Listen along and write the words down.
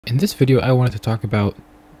In this video, I wanted to talk about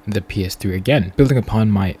the PS3 again. Building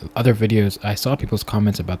upon my other videos, I saw people's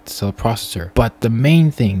comments about the cell processor, but the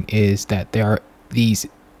main thing is that there are these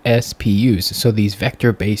SPUs, so these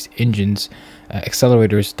vector-based engines,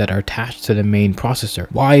 accelerators that are attached to the main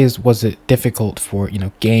processor. Why was it difficult for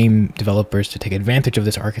game developers to take advantage of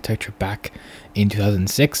this architecture back in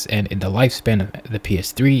 2006 and in the lifespan of the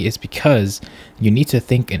PS3 is because you need to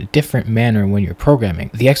think in a different manner when you're programming.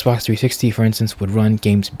 The Xbox 360, for instance, would run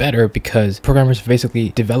games better because programmers basically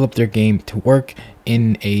develop their game to work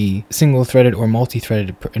in a single-threaded or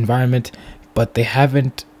multi-threaded environment, but they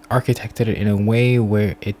haven't architected it in a way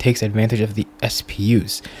where it takes advantage of the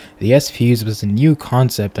SPUs. The SPUs was a new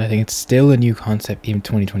concept. I think it's still a new concept in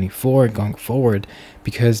 2024 going forward,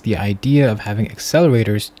 because the idea of having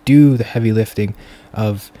accelerators do the heavy lifting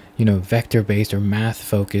of vector-based or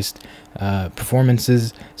math-focused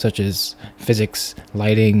performances such as physics,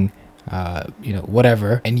 lighting,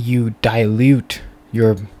 whatever, and you dilute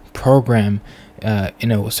your program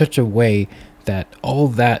in such a way that all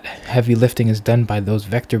that heavy lifting is done by those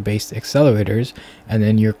vector-based accelerators, and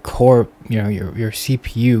then your core, your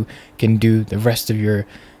CPU can do the rest of your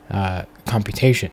computation.